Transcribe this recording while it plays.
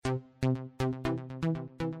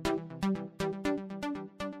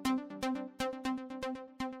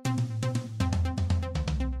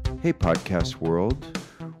Hey, podcast world.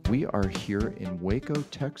 We are here in Waco,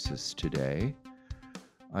 Texas today.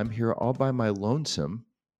 I'm here all by my lonesome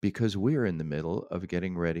because we are in the middle of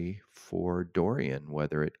getting ready for Dorian,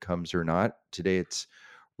 whether it comes or not. Today it's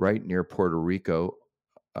right near Puerto Rico,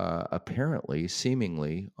 apparently,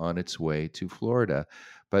 seemingly on its way to Florida.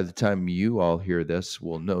 By the time you all hear this,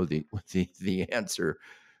 we'll know the answer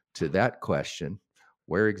to that question.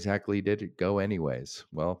 Where exactly did it go anyways?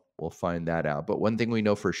 Well, we'll find that out. But one thing we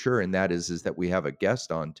know for sure, and that is that we have a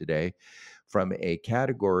guest on today from a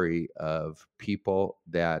category of people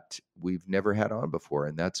that we've never had on before,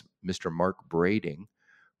 and that's Mr. Mark Brading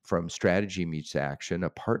from Strategy Meets Action, a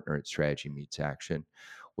partner at Strategy Meets Action,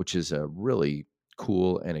 which is a really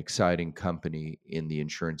cool and exciting company in the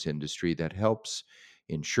insurance industry that helps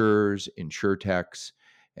insurers, insurtechs,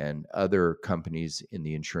 and other companies in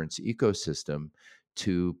the insurance ecosystem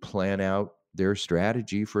to plan out their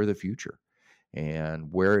strategy for the future and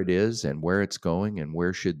where it is and where it's going and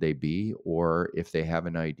where should they be, or if they have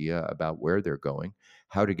an idea about where they're going,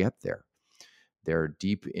 how to get there. They're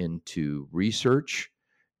deep into research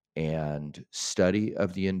and study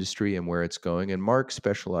of the industry and where it's going. And Mark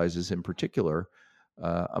specializes in particular,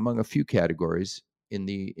 among a few categories, in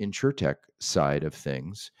the insurtech side of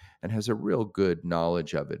things and has a real good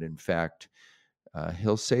knowledge of it. In fact,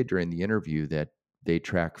 he'll say during the interview that they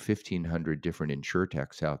track 1,500 different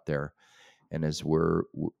insurtechs out there. And as we're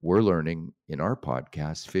learning in our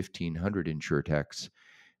podcast, 1,500 insurtechs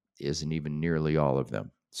isn't even nearly all of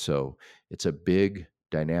them. So it's a big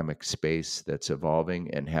dynamic space that's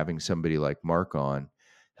evolving, and having somebody like Mark on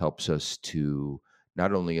helps us to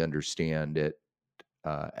not only understand it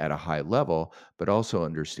at a high level, but also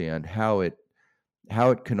understand how it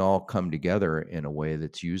can all come together in a way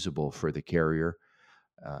that's usable for the carrier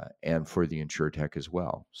and for the insurtech as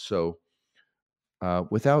well. So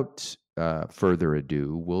without further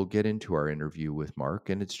ado, we'll get into our interview with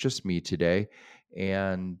Mark, and it's just me today.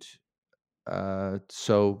 And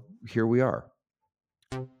so here we are,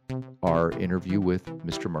 our interview with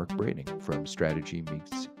Mr. Mark Brading from Strategy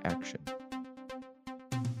Meets Action.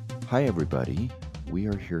 Hi, everybody. We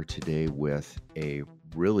are here today with a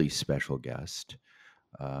really special guest,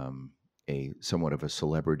 a somewhat of a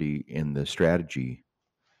celebrity in the strategy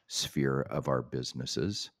sphere of our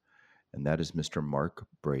businesses, and that is Mr. Mark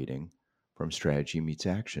Brading from Strategy Meets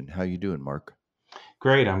Action. How you doing, Mark?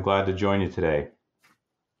 Great. I'm glad to join you today.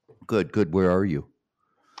 Good, good. Where are you?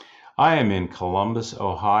 I am in Columbus,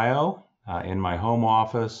 Ohio, in my home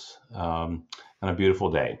office on a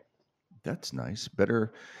beautiful day. That's nice.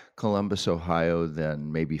 Better Columbus, Ohio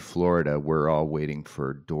than maybe Florida. We're all waiting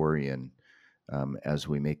for Dorian as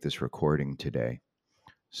we make this recording today.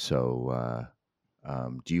 So,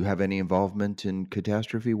 do you have any involvement in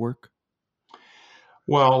catastrophe work?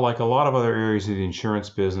 Well, like a lot of other areas of the insurance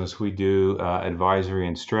business, we do advisory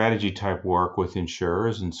and strategy type work with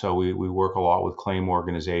insurers. And so we work a lot with claim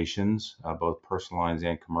organizations, both personal lines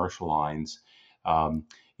and commercial lines. Um,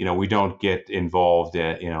 we don't get involved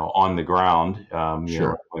on the ground,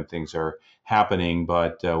 Sure. when things are happening,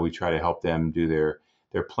 but we try to help them do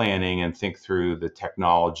their planning and think through the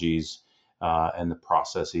technologies and the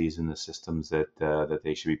processes and the systems that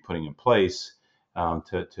they should be putting in place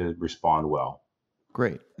to respond well.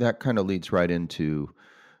 Great. That kind of leads right into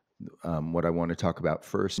what I want to talk about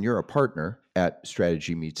first. You're a partner at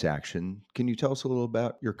Strategy Meets Action. Can you tell us a little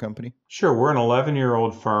about your company? Sure. We're an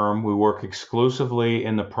 11-year-old firm. We work exclusively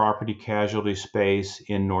in the property casualty space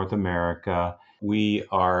in North America. We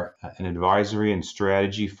are an advisory and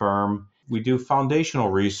strategy firm. We do foundational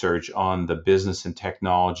research on the business and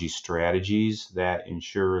technology strategies that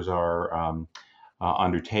insurers are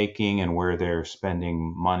undertaking and where they're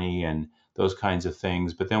spending money and those kinds of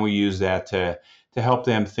things. But then we use that to help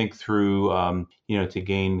them think through, to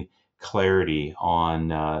gain clarity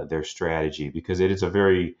on their strategy, because it is a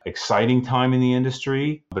very exciting time in the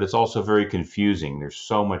industry, but it's also very confusing. There's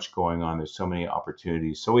so much going on. There's so many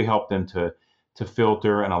opportunities. So we help them to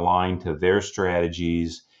filter and align to their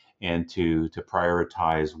strategies and to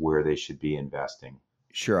prioritize where they should be investing.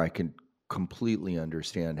 Sure, I can completely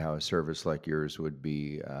understand how a service like yours would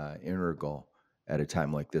be integral at a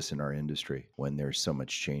time like this in our industry when there's so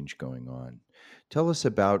much change going on. Tell us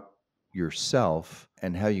about yourself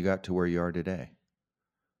and how you got to where you are today.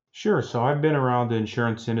 Sure. So I've been around the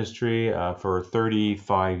insurance industry for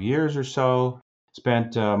 35 years or so.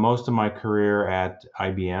 Spent most of my career at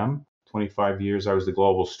IBM. 25 years, I was the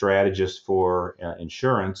global strategist for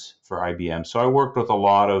insurance for IBM. So I worked with a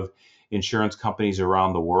lot of insurance companies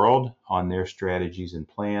around the world on their strategies and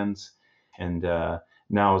plans. And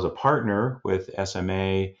now, as a partner with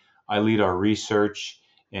SMA, I lead our research.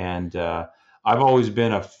 And I've always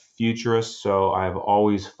been a futurist, so I've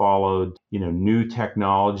always followed, new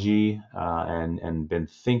technology and been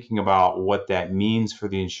thinking about what that means for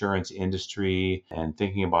the insurance industry and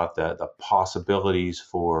thinking about the possibilities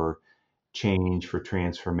for change, for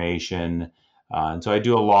transformation. And so I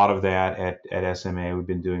do a lot of that at SMA. We've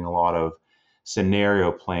been doing a lot of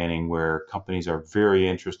scenario planning where companies are very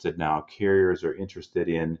interested now. Carriers are interested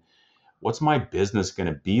in what's my business going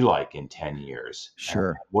to be like in 10 years?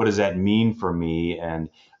 Sure. What does that mean for me? And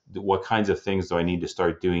what kinds of things do I need to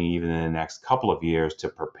start doing even in the next couple of years to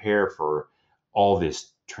prepare for all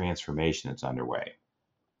this transformation that's underway?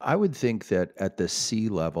 I would think that at the C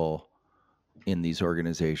level in these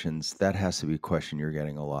organizations, that has to be a question you're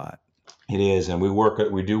getting a lot. It is, and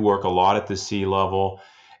we do work a lot at the C level,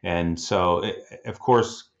 and so of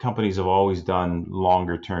course companies have always done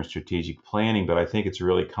longer term strategic planning, but I think it's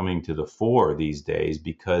really coming to the fore these days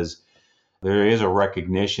because there is a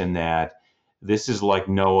recognition that this is like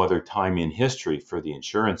no other time in history for the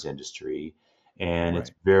insurance industry, and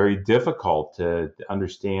it's Right. very difficult to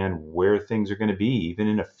understand where things are going to be even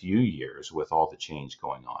in a few years with all the change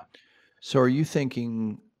going on. So are you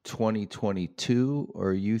thinking 2022 or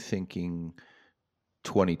are you thinking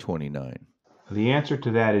 2029? The answer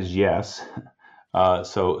to that is yes.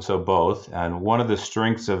 So both. And one of the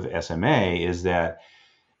strengths of SMA is that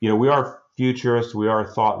we are futurists, we are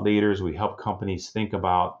thought leaders, we help companies think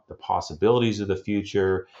about the possibilities of the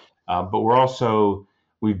future, but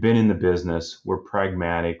we've been in the business, we're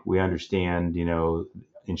pragmatic, we understand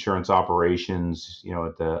insurance operations,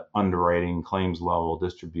 at the underwriting, claims level,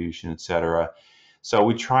 distribution, et cetera. So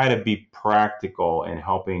we try to be practical in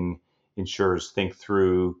helping insurers think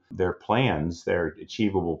through their plans, their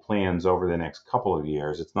achievable plans over the next couple of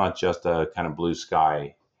years. It's not just a kind of blue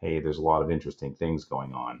sky, hey, there's a lot of interesting things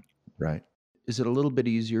going on. Right. Is it a little bit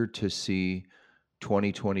easier to see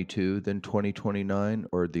 2022 than 2029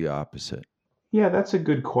 or the opposite? Yeah, that's a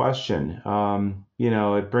good question.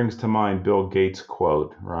 It brings to mind Bill Gates'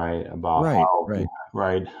 quote, right, about Right, how, right.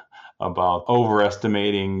 right, about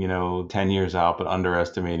overestimating, 10 years out, but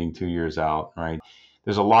underestimating 2 years out, right?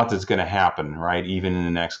 There's a lot that's going to happen, right? Even in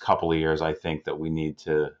the next couple of years, I think that we need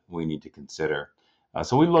to consider.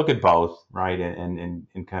 So we look at both, right, and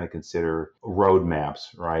kind of consider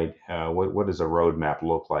roadmaps, right? What does a roadmap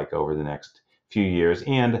look like over the next few years,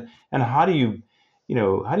 and how do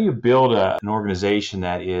you build an organization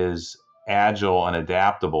that is agile and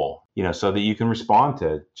adaptable, so that you can respond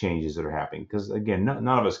to changes that are happening? Because again, none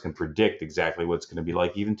of us can predict exactly what's going to be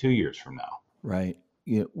like even 2 years from now. Right.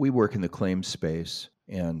 We work in the claims space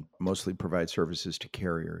and mostly provide services to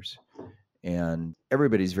carriers. And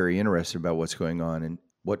everybody's very interested about what's going on and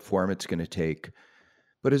what form it's going to take.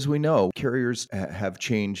 But as we know, carriers have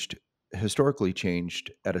changed, historically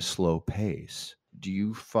changed at a slow pace. Do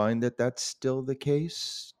you find that that's still the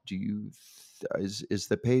case? Is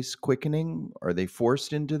the pace quickening? Are they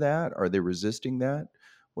forced into that? Are they resisting that?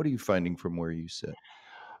 What are you finding from where you sit?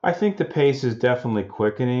 I think the pace is definitely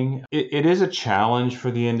quickening. It is a challenge for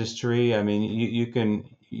the industry. I mean,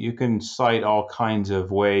 you can cite all kinds of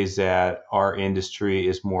ways that our industry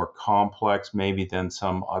is more complex maybe than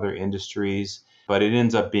some other industries, but it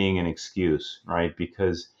ends up being an excuse, right?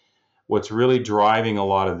 Because what's really driving a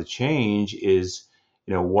lot of the change is,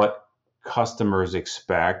 what customers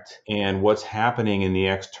expect and what's happening in the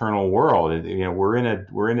external world. We're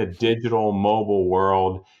in a digital mobile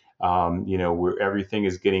world, where everything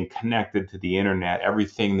is getting connected to the internet.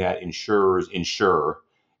 Everything that insurers insure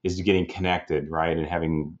is getting connected, right, and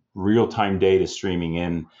having real-time data streaming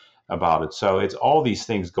in about it. So it's all these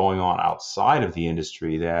things going on outside of the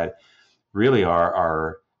industry that really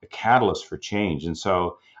are a catalyst for change. And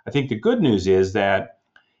so I think the good news is that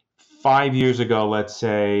 5 years ago, let's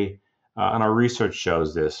say, and our research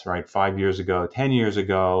shows this, right? 5 years ago, 10 years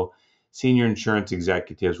ago, senior insurance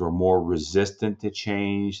executives were more resistant to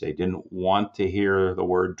change. They didn't want to hear the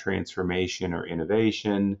word transformation or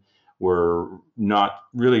innovation, were not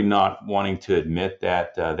wanting to admit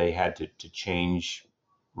that they had to change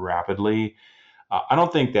rapidly. I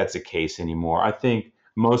don't think that's the case anymore. I think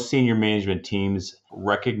most senior management teams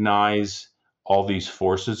recognize all these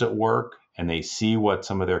forces at work and they see what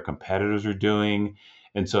some of their competitors are doing.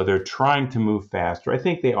 And so they're trying to move faster. I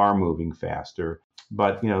think they are moving faster,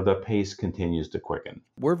 but the pace continues to quicken.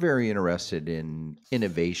 We're very interested in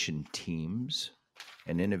innovation teams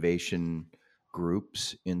and innovation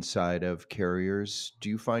groups inside of carriers. Do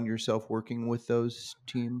you find yourself working with those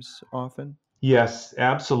teams often? Yes,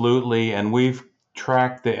 absolutely. And we've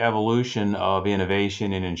tracked the evolution of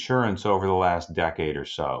innovation in insurance over the last decade or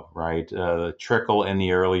so, right? The trickle in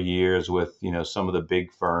the early years with, some of the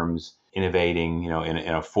big firms innovating, in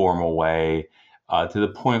a formal way. to the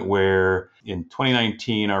point where in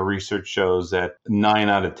 2019, our research shows that 9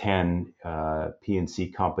 out of 10 P&C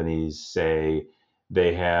companies say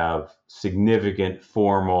they have significant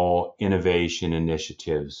formal innovation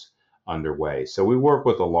initiatives underway. So we work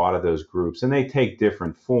with a lot of those groups, and they take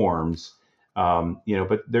different forms,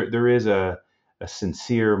 but there is a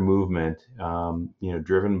sincere movement,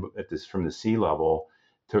 driven at this from the C level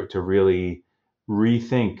to really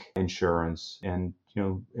rethink insurance and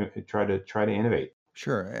try to innovate.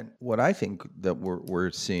 Sure. And what I think that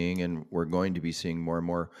we're seeing and we're going to be seeing more and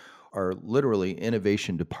more are literally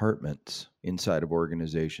innovation departments inside of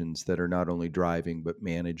organizations that are not only driving but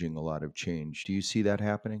managing a lot of change. Do you see that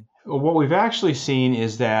happening? What we've actually seen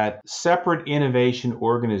is that separate innovation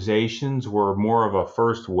organizations were more of a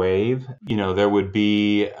first wave. There would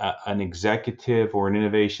be an executive or an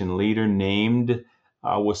innovation leader named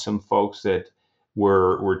with some folks that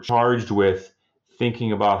were charged with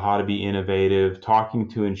thinking about how to be innovative, talking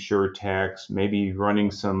to insurtechs, maybe running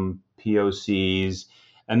some POCs,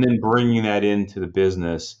 and then bringing that into the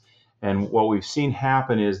business. And what we've seen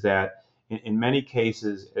happen is that in many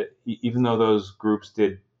cases, even though those groups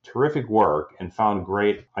did terrific work and found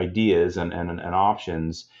great ideas and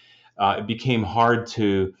options, it became hard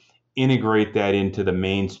to integrate that into the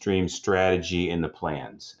mainstream strategy in the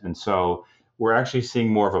plans. And so we're actually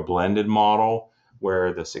seeing more of a blended model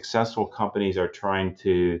where the successful companies are trying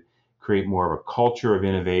to create more of a culture of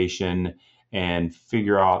innovation and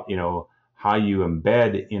figure out, how you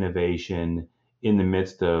embed innovation in the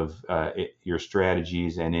midst of your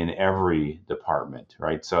strategies and in every department,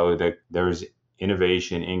 right? So that there's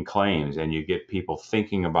innovation in claims and you get people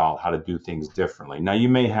thinking about how to do things differently. Now, you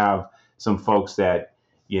may have some folks that,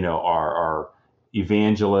 are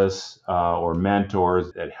evangelists or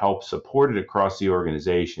mentors that help support it across the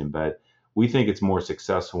organization, but we think it's more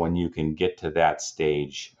successful when you can get to that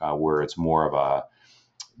stage where it's more of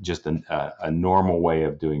just a normal way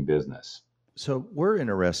of doing business. So we're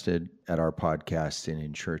interested at our podcast in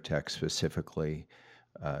InsurTech specifically.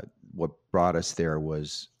 What brought us there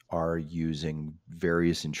was our using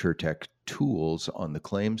various InsurTech tools on the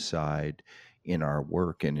claims side in our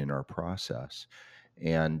work and in our process.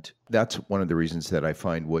 And that's one of the reasons that I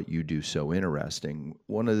find what you do so interesting.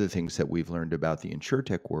 One of the things that we've learned about the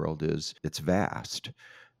InsurTech world is it's vast.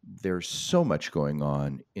 There's so much going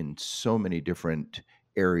on in so many different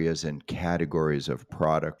areas and categories of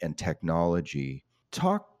product and technology.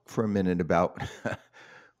 Talk for a minute about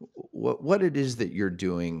what it is that you're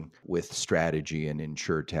doing with strategy and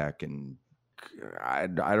InsurTech, and I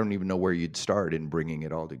don't even know where you'd start in bringing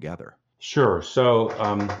it all together. Sure.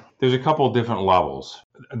 So there's a couple of different levels.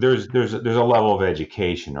 There's a level of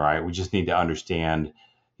education, right? We just need to understand,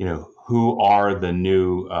 who are the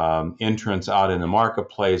new entrants out in the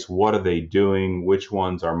marketplace? What are they doing? Which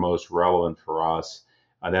ones are most relevant for us?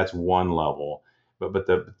 That's one level. But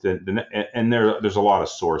there's a lot of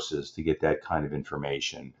sources to get that kind of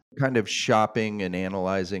information. Kind of shopping and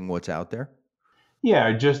analyzing what's out there.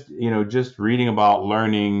 Yeah, just reading about,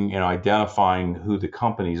 learning, identifying who the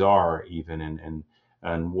companies are, even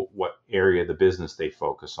and what area of the business they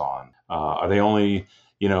focus on. Are they only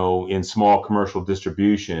in small commercial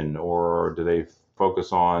distribution, or do they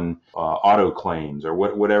focus on auto claims or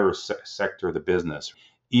whatever sector of the business?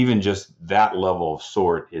 Even just that level of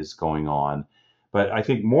sort is going on. But I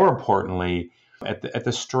think more importantly, at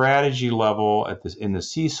the strategy level, in the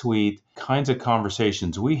C-suite, kinds of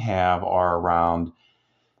conversations we have are around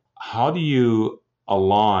how do you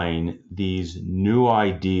align these new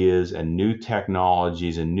ideas and new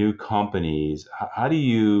technologies and new companies? How do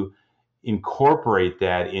you incorporate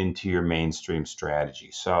that into your mainstream strategy?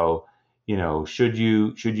 So, should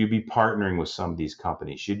you be partnering with some of these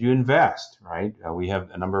companies? Should you invest? Right? We have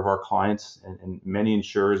a number of our clients and many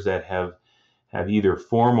insurers that have either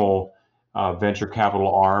formal venture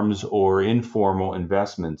capital arms or informal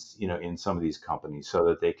investments, in some of these companies, so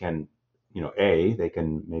that they can, A, they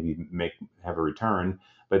can maybe have a return,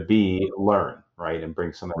 but B, learn, right, and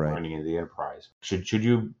bring some of that Right. learning into the enterprise. Should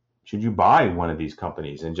you buy one of these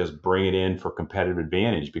companies and just bring it in for competitive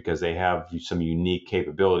advantage because they have some unique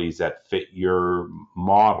capabilities that fit your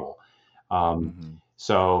model?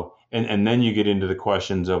 So, and then you get into the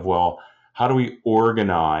questions of, well, how do we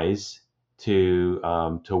organize to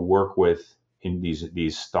work with in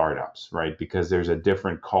these startups, right? Because there's a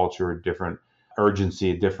different culture, a different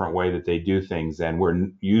urgency, a different way that they do things than we're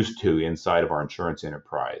used to inside of our insurance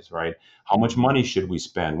enterprise, right? How much money should we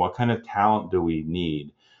spend? What kind of talent do we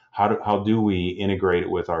need? How do we integrate it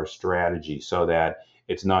with our strategy so that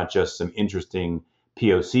it's not just some interesting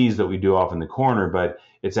POCs that we do off in the corner, but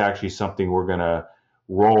it's actually something we're gonna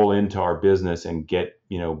roll into our business and get,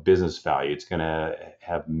 business value. It's going to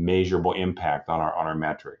have measurable impact on our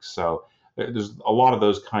metrics. So there's a lot of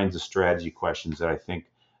those kinds of strategy questions that I think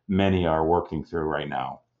many are working through right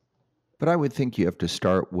now. But I would think you have to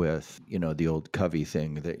start with, the old Covey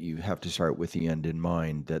thing that you have to start with the end in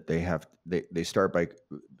mind, that they start by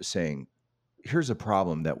saying, here's a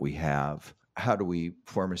problem that we have. How do we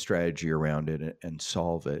form a strategy around it and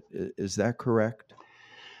solve it? Is that correct?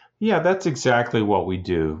 Yeah, that's exactly what we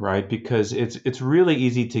do, right? Because it's really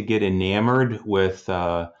easy to get enamored with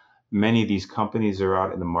many of these companies that are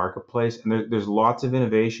out in the marketplace, and there's lots of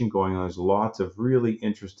innovation going on. There's lots of really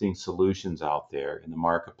interesting solutions out there in the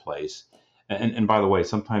marketplace. And by the way,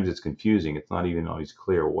 sometimes it's confusing. It's not even always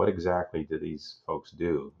clear what exactly do these folks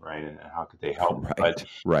do, right? And how could they help? Right,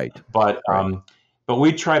 right, But right. but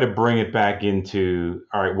we try to bring it back into,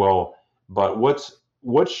 all right, well, but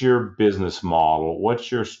what's your business model?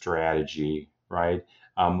 What's your strategy, right?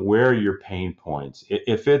 Where are your pain points?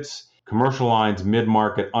 If it's commercial lines,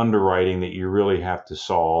 mid-market underwriting that you really have to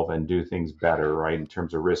solve and do things better, right, in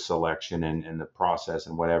terms of risk selection and the process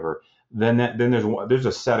and whatever, then there's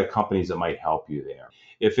a set of companies that might help you there.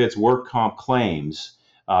 If it's work comp claims,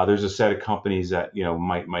 there's a set of companies that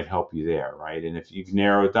might help you there, right? And if you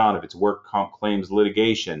narrow it down, if it's work comp claims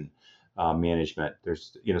litigation management,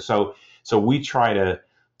 there's so we try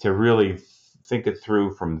to really think it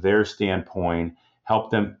through from their standpoint,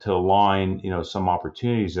 help them to align some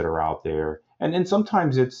opportunities that are out there, and then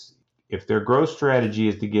sometimes it's if their growth strategy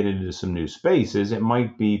is to get into some new spaces, it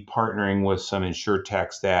might be partnering with some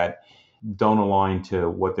insurtechs that don't align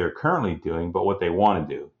to what they're currently doing, but what they want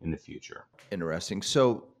to do in the future. Interesting.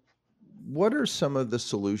 So, what are some of the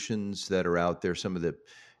solutions that are out there? Some of the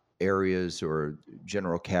areas or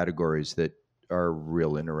general categories that are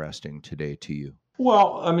real interesting today to you?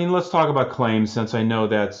 Well, I mean, let's talk about claims since I know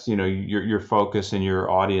that's your focus in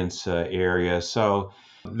your audience area. So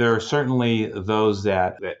there are certainly those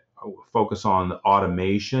that focus on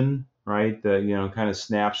automation, right? The kind of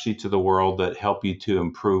snapshots of the world that help you to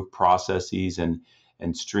improve processes and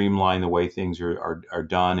streamline the way things are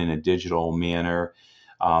done in a digital manner.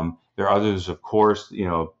 There are others, of course.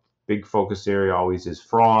 Big focus area always is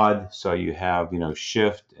fraud. So you have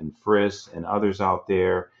Shift and Frisk and others out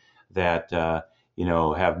there that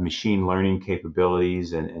have machine learning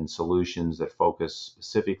capabilities and solutions that focus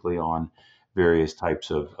specifically on various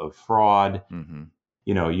types of fraud. Mm-hmm.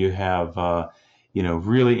 You have,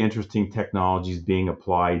 really interesting technologies being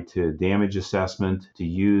applied to damage assessment, to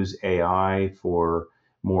use AI for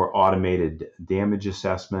more automated damage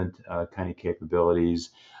assessment kind of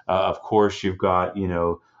capabilities. Of course, you've got,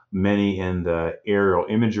 many in the aerial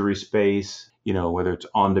imagery space, whether it's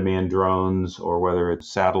on-demand drones or whether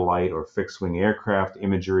it's satellite or fixed-wing aircraft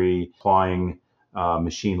imagery, applying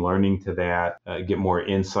machine learning to that, get more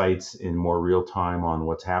insights in more real time on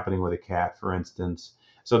what's happening with a cat, for instance.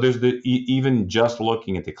 So there's even just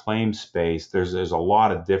looking at the claim space, there's a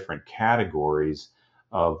lot of different categories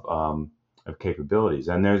of capabilities,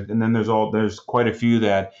 and there's quite a few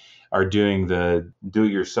that are doing the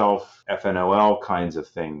do-it-yourself FNOL kinds of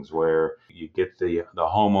things, where you get the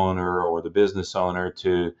homeowner or the business owner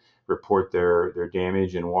to report their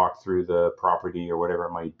damage and walk through the property or whatever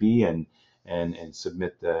it might be, and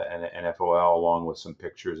submit an FOL along with some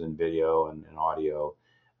pictures and video and audio.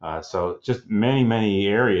 So just many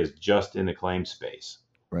areas just in the claim space.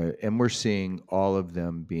 Right. And we're seeing all of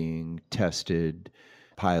them being tested,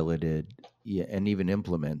 piloted, yeah, and even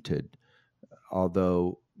implemented,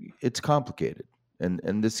 although it's complicated.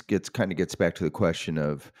 And this gets back to the question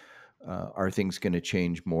of are things going to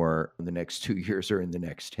change more in the next 2 years or in the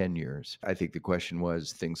next 10 years? I think the question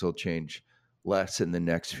was things will change less in the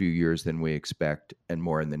next few years than we expect and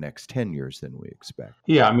more in the next 10 years than we expect.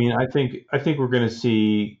 Yeah, I mean, I think we're going to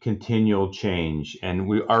see continual change, and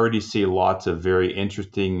we already see lots of very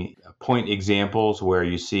interesting point examples where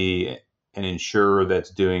you see an insurer that's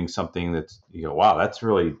doing something that's wow,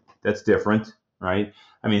 that's different, right?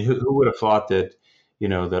 I mean, who would have thought that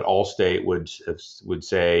that Allstate would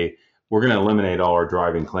say we're going to eliminate all our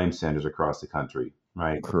driving claim centers across the country,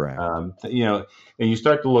 right? Correct. And you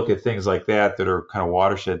start to look at things like that are kind of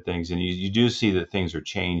watershed things, and you do see that things are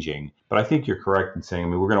changing. But I think you're correct in saying, I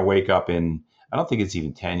mean, we're going to wake up in, I don't think it's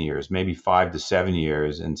even 10 years, maybe 5 to 7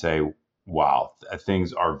 years, and say, wow,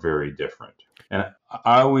 things are very different. And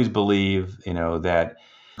I always believe, that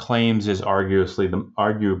claims is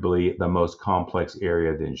arguably the most complex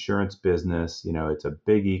area of the insurance business. It's a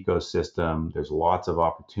big ecosystem. There's lots of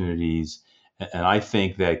opportunities. And I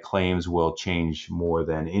think that claims will change more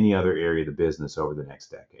than any other area of the business over the next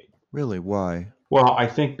decade. Really? Why? Well, I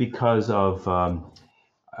think because of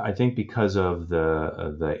I think because of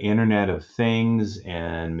the Internet of Things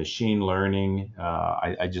and machine learning,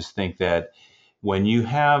 I just think that when you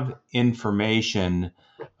have information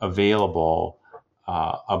available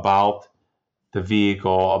about the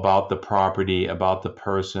vehicle, about the property, about the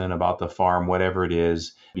person, about the farm, whatever it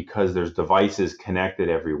is, because there's devices connected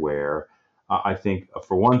everywhere. I think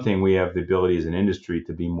for one thing, we have the ability as an industry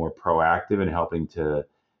to be more proactive in helping to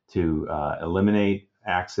eliminate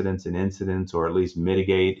accidents and incidents, or at least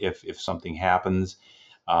mitigate if something happens.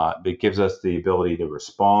 It gives us the ability to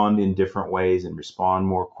respond in different ways and respond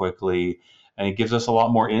more quickly. And it gives us a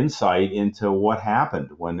lot more insight into what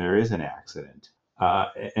happened when there is an accident.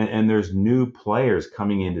 And there's new players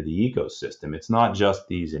coming into the ecosystem. It's not just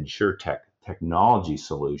these insurtech technology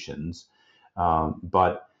solutions,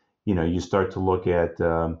 but you start to look at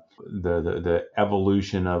the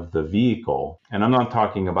evolution of the vehicle. And I'm not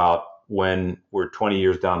talking about when we're 20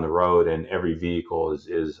 years down the road and every vehicle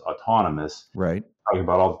is autonomous. Right. I'm talking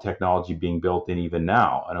about all the technology being built in even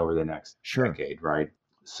now and over the next Sure. decade, right?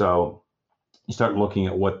 So you start looking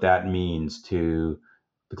at what that means to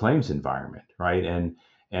the claims environment, right?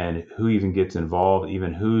 And who even gets involved,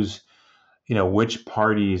 even who's which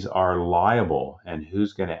parties are liable and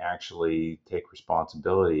who's going to actually take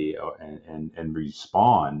responsibility and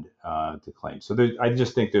respond to claims. So I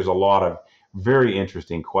just think there's a lot of very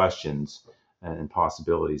interesting questions and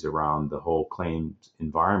possibilities around the whole claims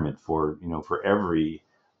environment for every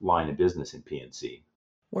line of business in P&C.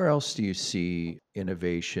 Where else do you see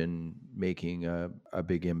innovation making a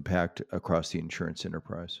big impact across the insurance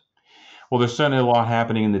enterprise? Well, there's certainly a lot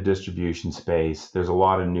happening in the distribution space. There's a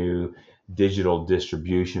lot of new digital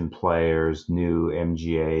distribution players, new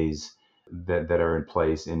MGAs that are in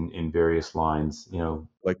place in various lines.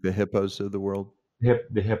 Like the hippos of the world?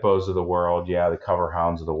 The hippos of the world, yeah, the cover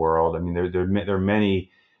hounds of the world. I mean, there are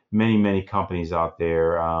many companies out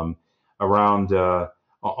there. Around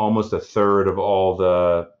almost a third of all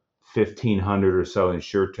the 1,500 or so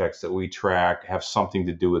insurtechs that we track have something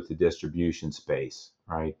to do with the distribution space,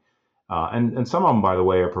 right? And some of them, by the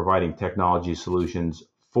way, are providing technology solutions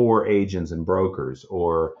for agents and brokers,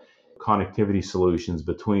 or connectivity solutions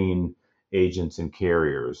between agents and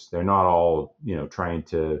carriers. They're not all, trying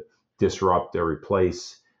to disrupt or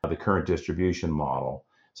replace the current distribution model.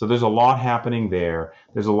 So there's a lot happening there.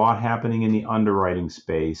 There's a lot happening in the underwriting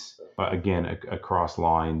space, again, across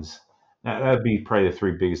lines. That'd be probably the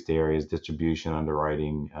three biggest areas: distribution,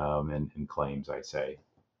 underwriting, and claims, I'd say.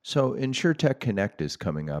 So InsurTech Connect is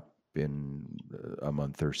coming up in a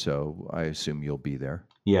month or so. I assume you'll be there.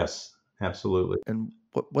 Yes, absolutely. And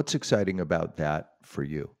what's exciting about that for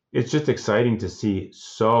you? It's just exciting to see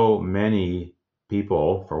so many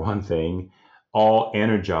people, for one thing, all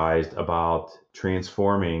energized about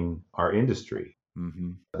transforming our industry.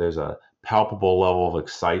 Hmm. There's a palpable level of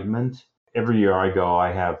excitement. Every year I go,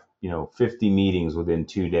 I have 50 meetings within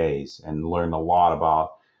 2 days and learn a lot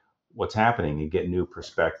about what's happening and get new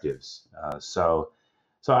perspectives. So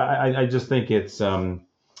I just think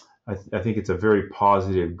I think it's a very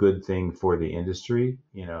positive, good thing for the industry,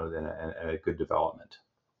 and a good development.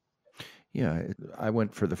 Yeah, I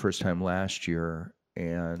went for the first time last year,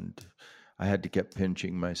 and I had to keep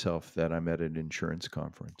pinching myself that I'm at an insurance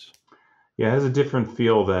conference. Yeah, it has a different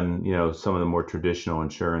feel than some of the more traditional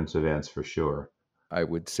insurance events for sure. I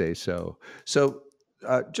would say so. So,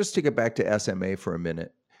 just to get back to SMA for a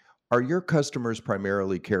minute, are your customers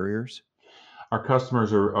primarily carriers? Our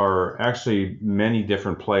customers are actually many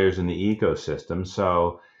different players in the ecosystem.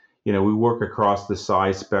 So, we work across the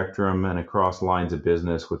size spectrum and across lines of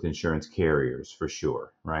business with insurance carriers for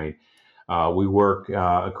sure, right? We work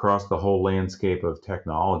across the whole landscape of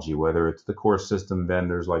technology, whether it's the core system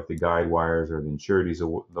vendors like the Guidewires or the Insurities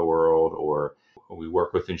of the world, or we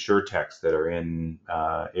work with insurtechs that are in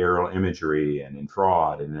aerial imagery and in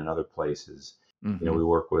fraud and in other places. Hmm. We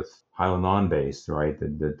work with Highland On-Base, right,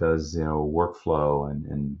 that does workflow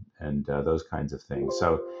and those kinds of things.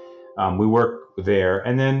 So we work there,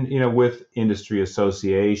 and then with industry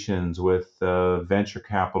associations, with venture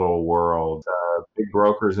capital world, big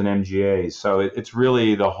brokers and MGAs. So it's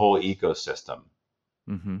really the whole ecosystem.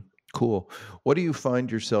 Hmm. Cool. What do you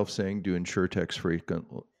find yourself saying to insurtechs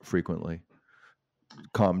frequently?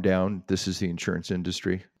 Calm down. This is the insurance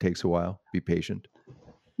industry. Takes a while. Be patient.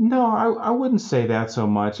 No, I wouldn't say that so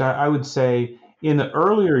much. I would say in the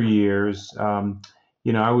earlier years,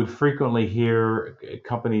 I would frequently hear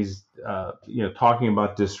companies, talking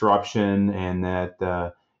about disruption, and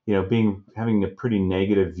that, having a pretty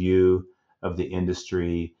negative view of the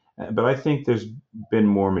industry. But I think there's been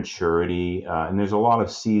more maturity, and there's a lot of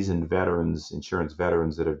seasoned veterans, insurance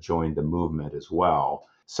veterans, that have joined the movement as well.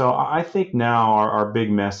 So I think now our big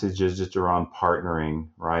message is just around partnering,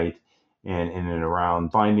 right? And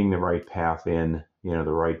around finding the right path in,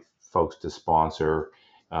 the right folks to sponsor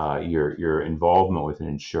your involvement with an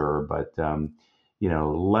insurer, but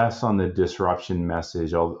less on the disruption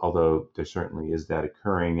message, although there certainly is that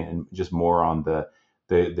occurring, and just more on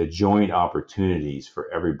the joint opportunities for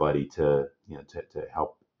everybody to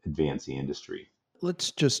help advance the industry.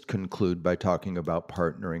 Let's just conclude by talking about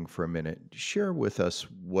partnering for a minute. Share with us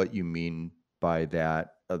what you mean by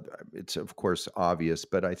that. It's, of course, obvious,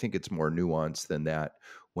 but I think it's more nuanced than that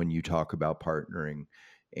when you talk about partnering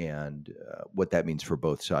and what that means for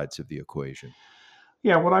both sides of the equation.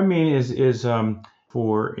 Yeah, what I mean is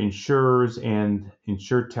for insurers and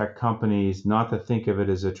tech companies not to think of it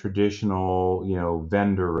as a traditional,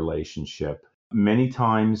 vendor relationship. Many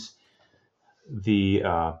times the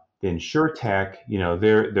tech,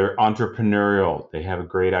 they're entrepreneurial. They have a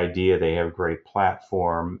great idea. They have a great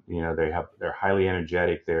platform. They're highly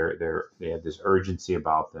energetic. They have this urgency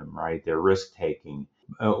about them, right? They're risk taking,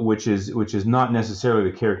 which is not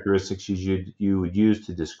necessarily the characteristics you would use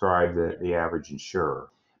to describe the average insurer.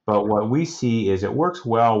 But what we see is it works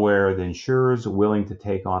well where the insurers are willing to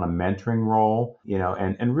take on a mentoring role,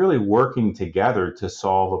 and really working together to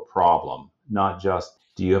solve a problem, not just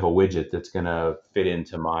do you have a widget that's going to fit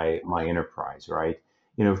into my enterprise, right?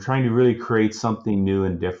 Trying to really create something new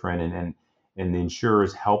and different, and the insurer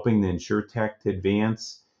is helping the insure tech to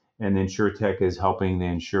advance, and the insure tech is helping the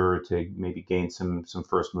insurer to maybe gain some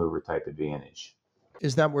first mover type advantage.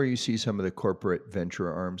 Is that where you see some of the corporate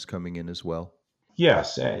venture arms coming in as well?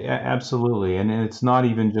 Yes, absolutely, and it's not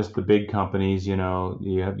even just the big companies.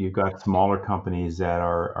 You've got smaller companies that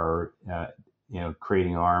are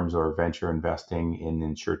creating arms or venture investing in the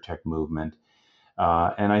insurtech movement,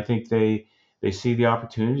 and I think they see the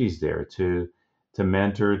opportunities there to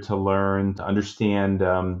mentor, to learn, to understand,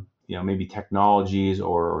 maybe technologies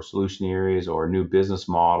or solution areas or new business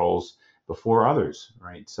models before others,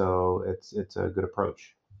 right? So it's a good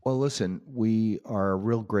approach. Well, listen, we are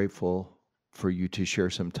real grateful for you to share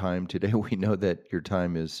some time today. We know that your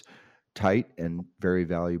time is tight and very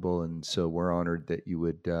valuable, and so we're honored that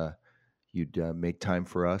you'd make time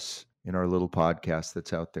for us in our little podcast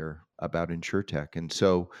that's out there about InsurTech. And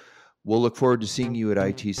so we'll look forward to seeing you at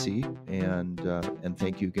ITC, and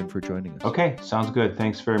thank you again for joining us. Okay, sounds good.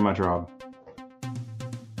 Thanks very much, Rob.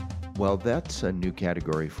 Well, that's a new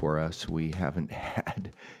category for us. We haven't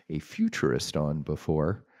had a futurist on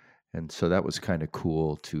before. And so that was kind of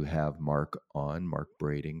cool to have Mark on, Mark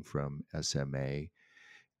Brading from SMA,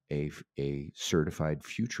 a certified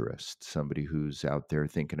futurist, somebody who's out there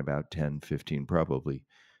thinking about 10, 15, probably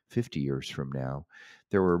 50 years from now.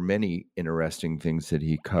 There were many interesting things that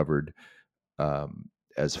he covered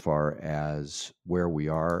as far as where we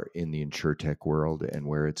are in the insurtech world and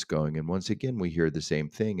where it's going. And once again, we hear the same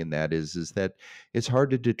thing, and that is that it's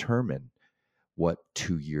hard to determine what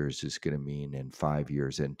 2 years is going to mean, and 5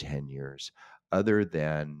 years, and 10 years, other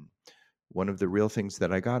than one of the real things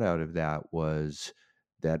that I got out of that was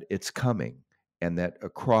that it's coming, and that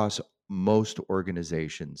across most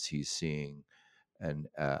organizations, he's seeing an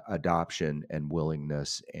adoption and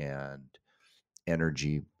willingness and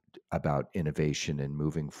energy about innovation and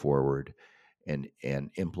moving forward and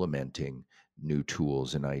implementing new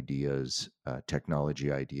tools and ideas,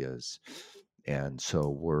 technology ideas. And so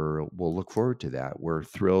we'll look forward to that. We're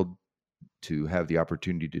thrilled to have the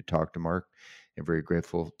opportunity to talk to Mark, and very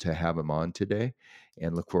grateful to have him on today,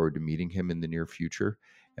 and look forward to meeting him in the near future.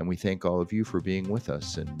 And we thank all of you for being with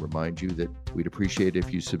us, and remind you that we'd appreciate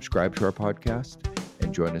if you subscribe to our podcast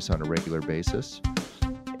and join us on a regular basis.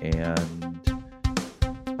 And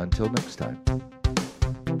until next time,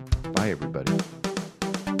 bye, everybody.